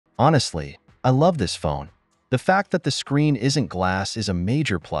Honestly, I love this phone. The fact that the screen isn't glass is a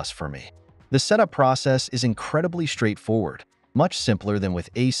major plus for me. The setup process is incredibly straightforward, much simpler than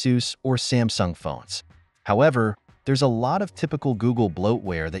with Asus or Samsung phones. However, there's a lot of typical Google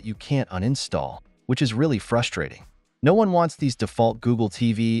bloatware that you can't uninstall, which is really frustrating. No one wants these default Google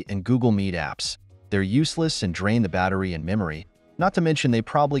TV and Google Meet apps. They're useless and drain the battery and memory, not to mention they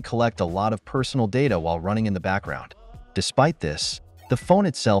probably collect a lot of personal data while running in the background. Despite this, the phone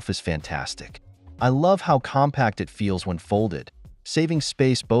itself is fantastic. I love how compact it feels when folded, saving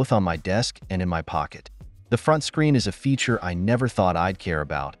space both on my desk and in my pocket. The front screen is a feature I never thought I'd care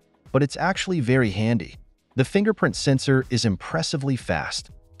about, but it's actually very handy. The fingerprint sensor is impressively fast,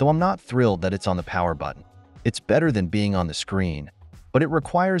 though I'm not thrilled that it's on the power button. It's better than being on the screen, but it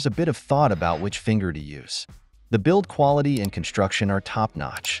requires a bit of thought about which finger to use. The build quality and construction are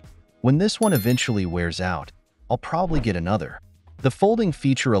top-notch. When this one eventually wears out, I'll probably get another. The folding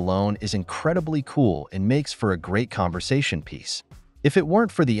feature alone is incredibly cool and makes for a great conversation piece. If it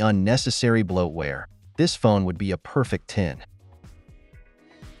weren't for the unnecessary bloatware, this phone would be a perfect 10.